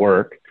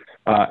work,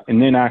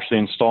 and then actually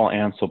install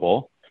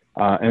Ansible.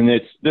 And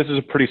this is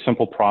a pretty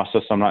simple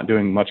process. I'm not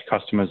doing much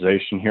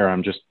customization here.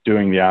 I'm just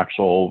doing the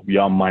actual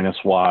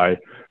yum-y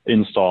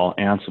install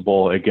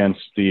Ansible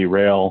against the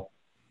RHEL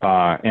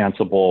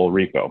Ansible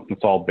repo.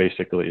 That's all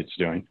basically it's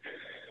doing.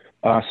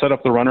 Set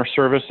up the runner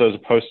service as a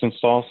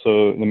post-install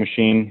so the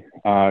machine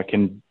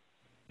can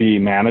be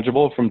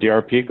manageable from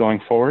DRP going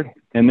forward.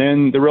 And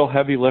then the real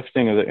heavy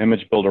lifting of the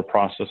image builder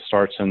process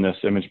starts in this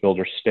image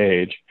builder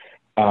stage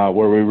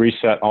where we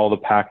reset all the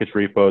package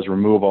repos,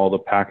 remove all the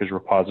package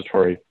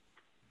repository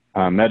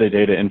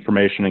metadata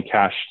information and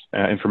cache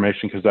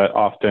information, because that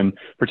often,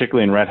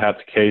 particularly in Red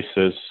Hat's case,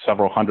 is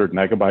several hundred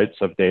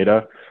megabytes of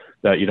data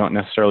that you don't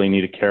necessarily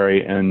need to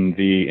carry in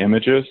the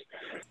images.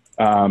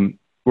 We're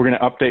going to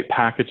update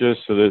packages,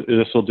 so that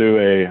this will do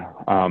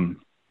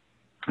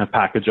a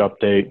package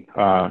update,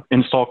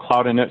 install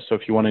Cloud Init. So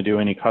if you want to do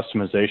any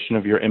customization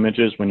of your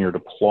images when you're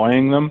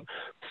deploying them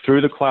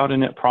through the Cloud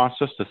Init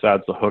process, this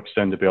adds the hooks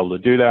in to be able to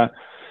do that.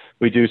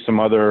 We do some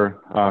other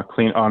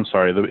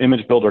the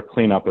image builder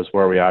cleanup is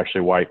where we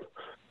actually wipe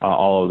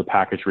all of the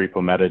package repo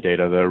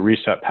metadata. The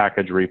reset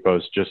package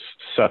repos just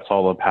sets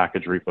all the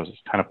package repos.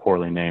 It's kind of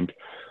poorly named.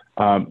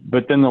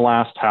 But then the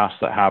last task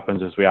that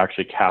happens is we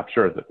actually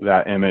capture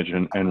that image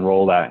and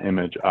roll that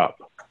image up.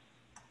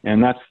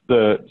 And that's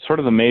the sort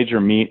of the major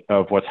meat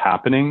of what's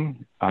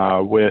happening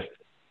with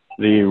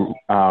the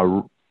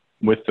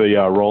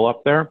roll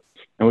up there.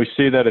 And we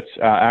see that it's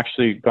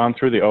actually gone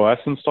through the OS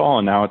install,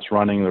 and now it's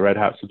running the Red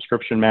Hat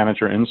Subscription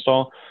Manager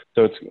install.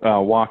 So it's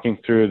walking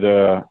through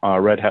the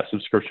Red Hat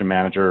Subscription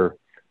Manager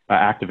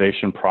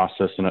activation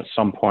process, and at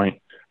some point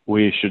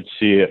we should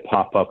see it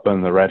pop up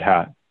in the Red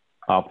Hat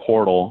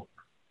portal.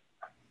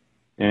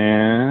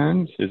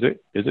 And is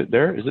it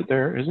there? Is it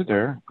there? Is it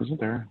there? Is it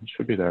there? It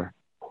should be there.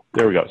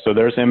 There we go. So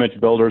there's image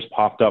builders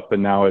popped up,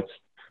 and now it's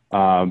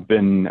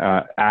been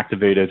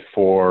activated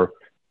for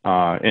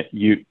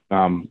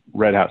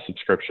Red Hat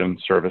subscription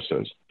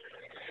services.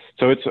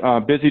 So it's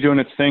busy doing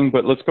its thing,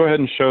 but let's go ahead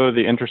and show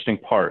the interesting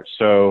part.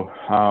 So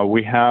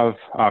we have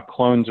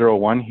clone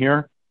 01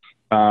 here.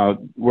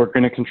 We're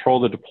going to control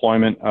the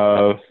deployment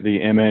of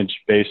the image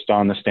based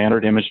on the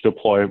standard image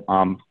deploy,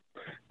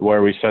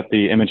 where we set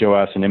the image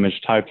OS and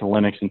image type to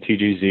Linux and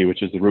TGZ,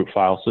 which is the root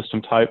file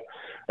system type.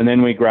 And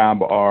then we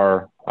grab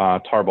our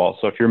tarball.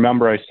 So if you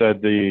remember, I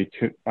said the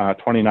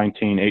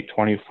 2019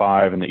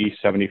 825 and the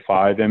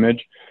E75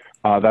 image,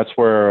 that's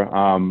where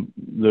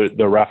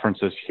the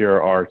references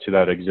here are to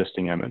that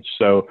existing image.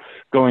 So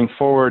going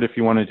forward, if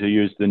you wanted to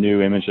use the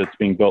new image that's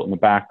being built in the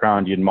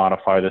background, you'd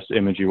modify this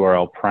image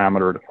URL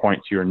parameter to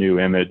point to your new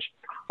image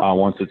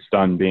once it's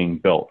done being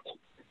built.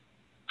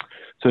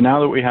 So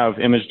now that we have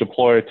image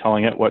deploy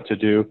telling it what to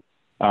do,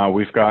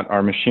 we've got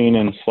our machine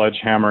in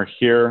Sledgehammer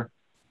here.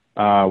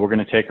 We're going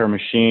to take our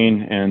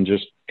machine and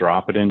just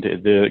drop it into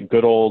the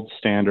good old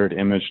standard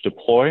image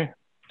deploy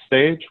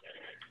stage,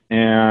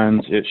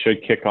 and it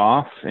should kick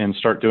off and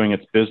start doing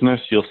its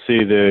business. You'll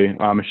see the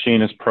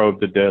machine has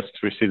probed the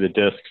disks. We see the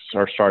disks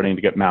are starting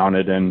to get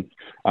mounted and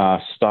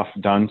stuff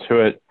done to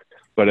it.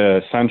 But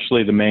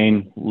essentially the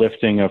main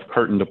lifting of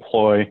curtain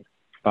deploy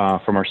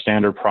from our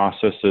standard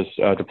process is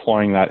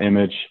deploying that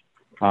image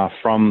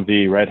from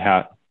the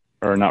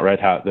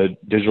the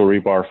digital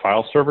rebar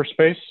file server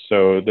space.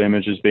 So the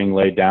image is being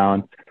laid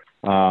down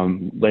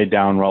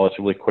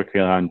relatively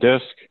quickly on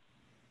disk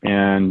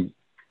and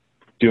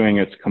doing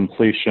its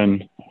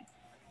completion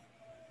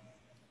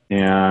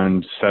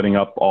and setting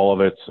up all of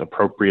its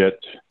appropriate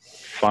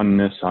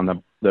funness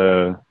on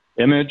the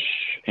image.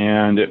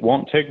 And it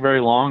won't take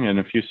very long. In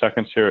a few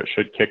seconds here, it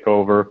should kick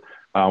over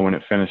when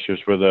it finishes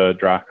with a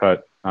draft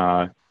cut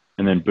and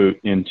then boot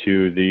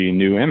into the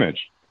new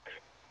image.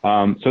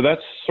 So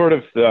that's sort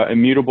of the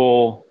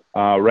Immutable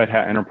Red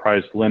Hat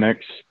Enterprise Linux,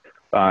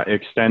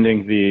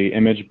 extending the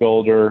image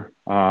builder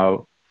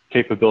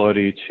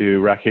capability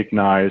to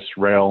recognize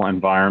RHEL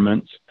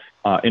environments,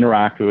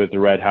 interact with the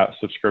Red Hat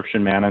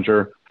Subscription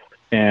Manager,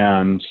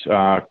 and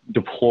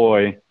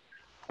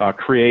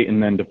create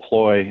and then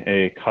deploy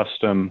a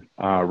custom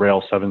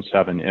RHEL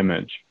 7.7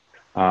 image.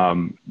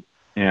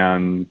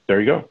 And there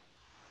you go.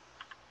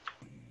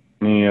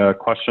 Any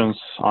questions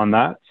on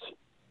that?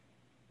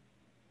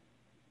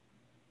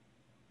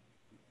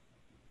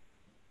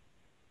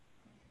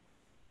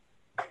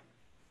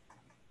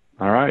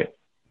 All right,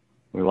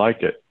 we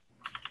like it.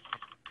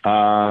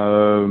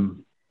 So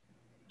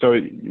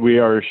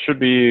we should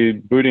be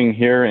booting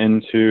here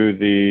into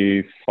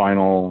the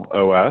final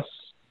OS.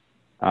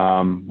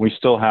 We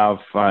still have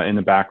in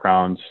the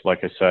background,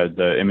 like I said,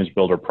 the image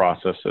builder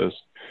process is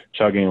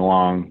chugging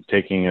along,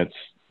 taking its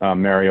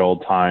merry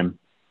old time,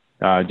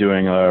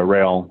 doing a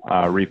RHEL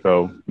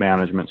repo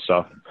management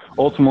stuff.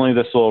 Ultimately,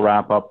 this will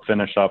wrap up,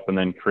 finish up, and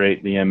then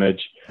create the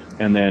image,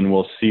 and then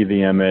we'll see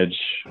the image.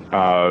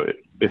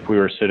 If we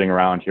were sitting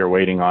around here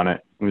waiting on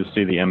it, we'll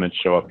see the image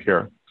show up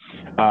here.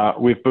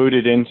 We've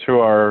booted into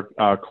our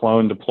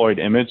clone deployed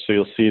image, so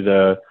you'll see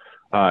the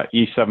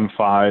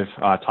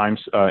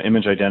E75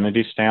 image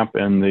identity stamp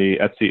in the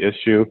Etsy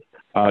issue.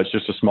 It's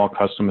just a small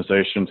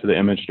customization to the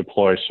image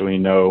deploy, so we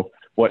know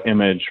what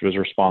image was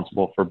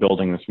responsible for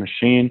building this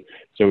machine.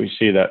 So we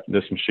see that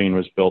this machine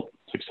was built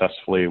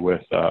successfully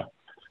with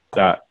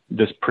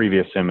this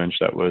previous image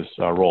that was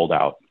rolled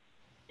out.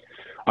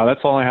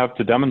 That's all I have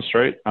to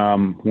demonstrate.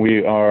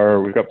 We've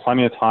got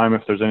plenty of time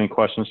if there's any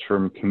questions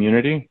from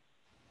community.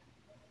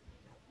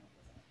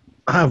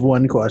 I have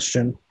one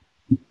question.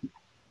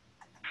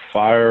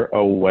 Fire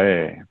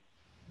away.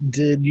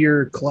 Did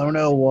your Clone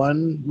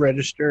 01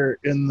 register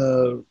in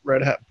the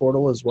Red Hat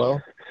portal as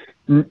well?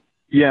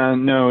 Yeah,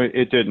 no,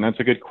 it didn't. That's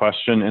a good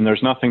question. And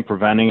there's nothing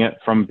preventing it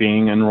from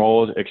being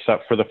enrolled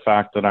except for the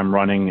fact that I'm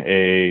running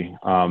a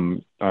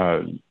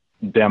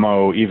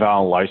demo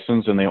eval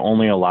license, and they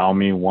only allow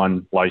me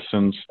one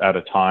license at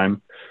a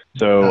time.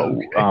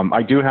 So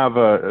I do have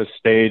a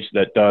stage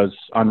that does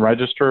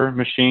unregister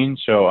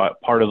machines. So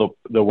part of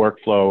the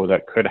workflow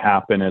that could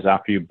happen is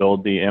after you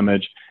build the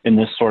image in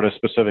this sort of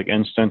specific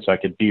instance, I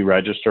could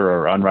deregister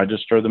or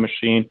unregister the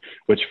machine,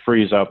 which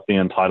frees up the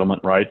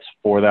entitlement rights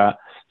for that.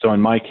 So in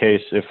my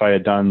case, if I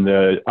had done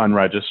the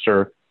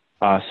unregister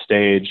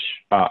stage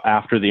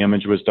after the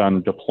image was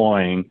done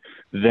deploying,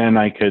 then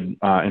I could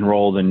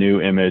enroll the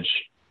new image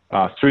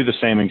through the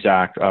same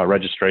exact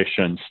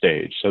registration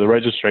stage. So the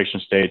registration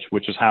stage,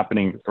 which is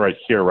happening right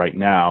here, right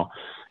now,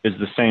 is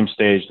the same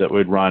stage that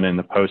would run in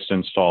the post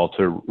install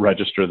to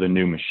register the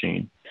new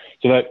machine.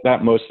 So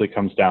that mostly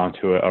comes down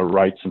to a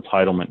rights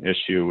entitlement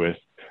issue with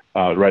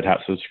Red Hat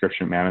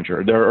Subscription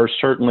Manager. There are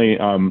certainly,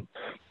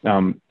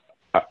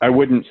 I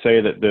wouldn't say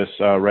that this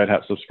Red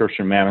Hat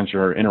Subscription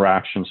Manager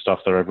interaction stuff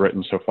that I've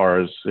written so far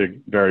is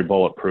very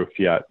bulletproof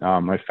yet.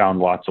 I found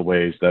lots of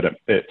ways that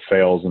it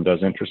fails and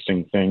does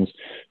interesting things.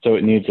 So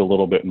it needs a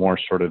little bit more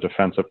sort of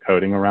defensive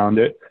coding around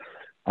it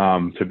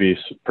to be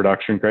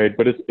production grade,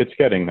 but it's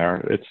getting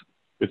there.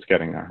 It's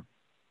getting there.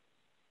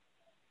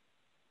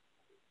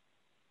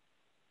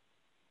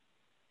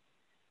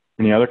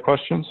 Any other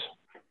questions?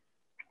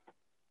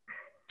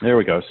 There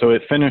we go. So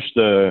it finished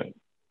the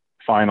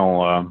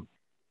final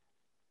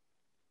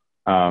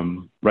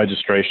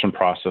registration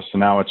process. So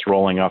now it's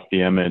rolling up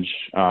the image,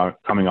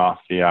 coming off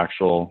the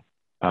actual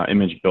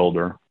image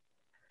builder.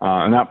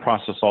 And that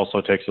process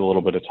also takes a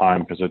little bit of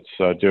time because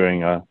it's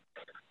doing a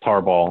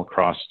tarball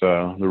across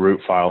the root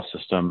file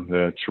system,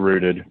 the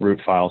rooted root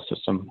file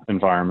system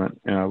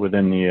environment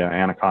within the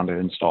Anaconda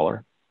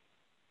installer.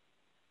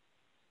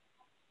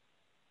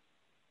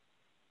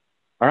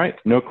 All right,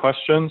 no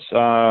questions.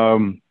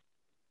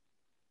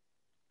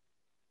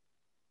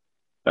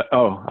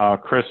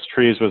 Chris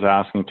Trees was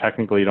asking,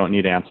 technically you don't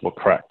need Ansible.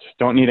 Correct.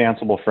 Don't need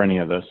Ansible for any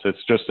of this.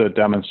 It's just a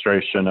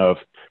demonstration of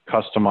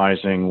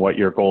customizing what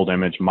your gold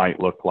image might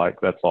look like.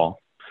 That's all.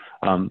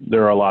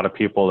 There are a lot of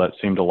people that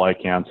seem to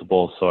like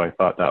Ansible, so I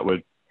thought that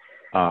would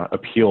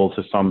appeal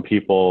to some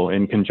people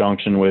in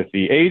conjunction with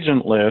the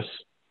agentless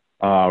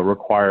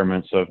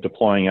requirements of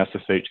deploying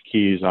SSH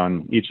keys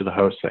on each of the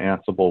hosts that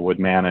Ansible would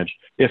manage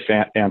if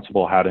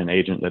Ansible had an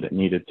agent that it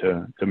needed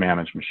to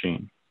manage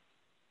machine.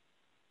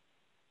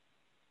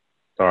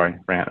 Sorry,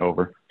 rant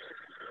over.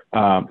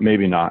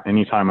 Maybe not.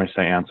 Anytime I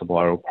say Ansible,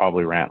 I will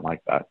probably rant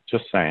like that.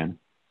 Just saying.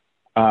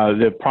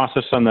 The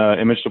process on the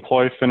image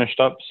deploy finished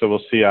up, so we'll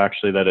see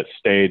actually that it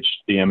staged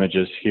the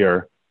images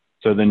here.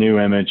 So the new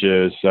image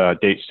is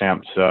date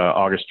stamped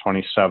August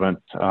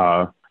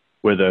 27th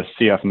with a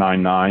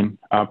CF99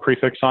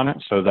 prefix on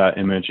it. So that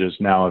image is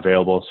now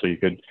available. So you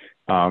could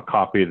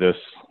copy this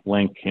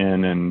link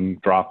in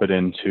and drop it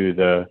into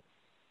the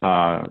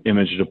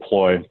image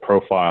deploy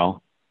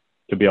profile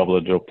to be able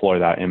to deploy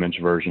that image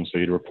version. So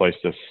you'd replace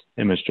this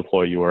image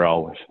deploy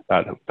URL with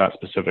that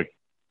specific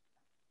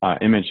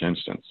image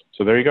instance.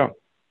 So there you go.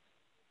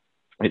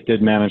 It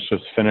did manage to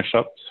finish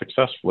up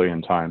successfully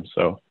in time.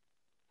 So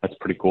that's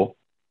pretty cool.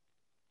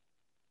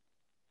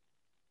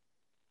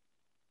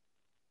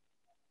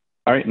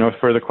 All right, no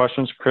further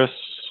questions. Chris,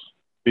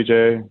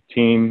 BJ,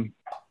 team,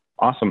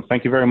 awesome.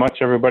 Thank you very much,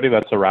 everybody.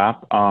 That's a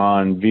wrap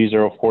on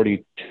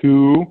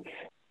v042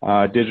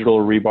 digital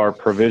rebar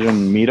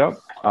provision meetup.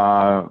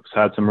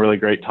 Had some really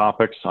great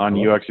topics on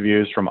UX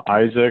views from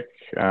Isaac,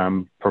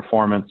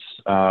 performance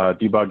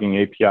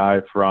debugging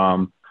API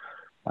from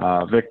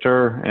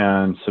Victor,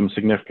 and some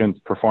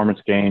significant performance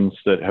gains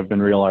that have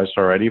been realized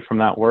already from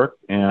that work,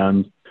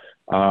 and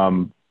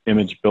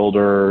image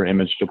builder,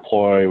 image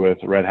deploy with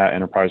Red Hat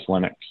Enterprise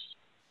Linux.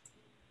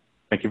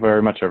 Thank you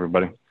very much,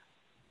 everybody.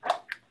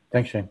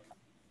 Thanks, Shane.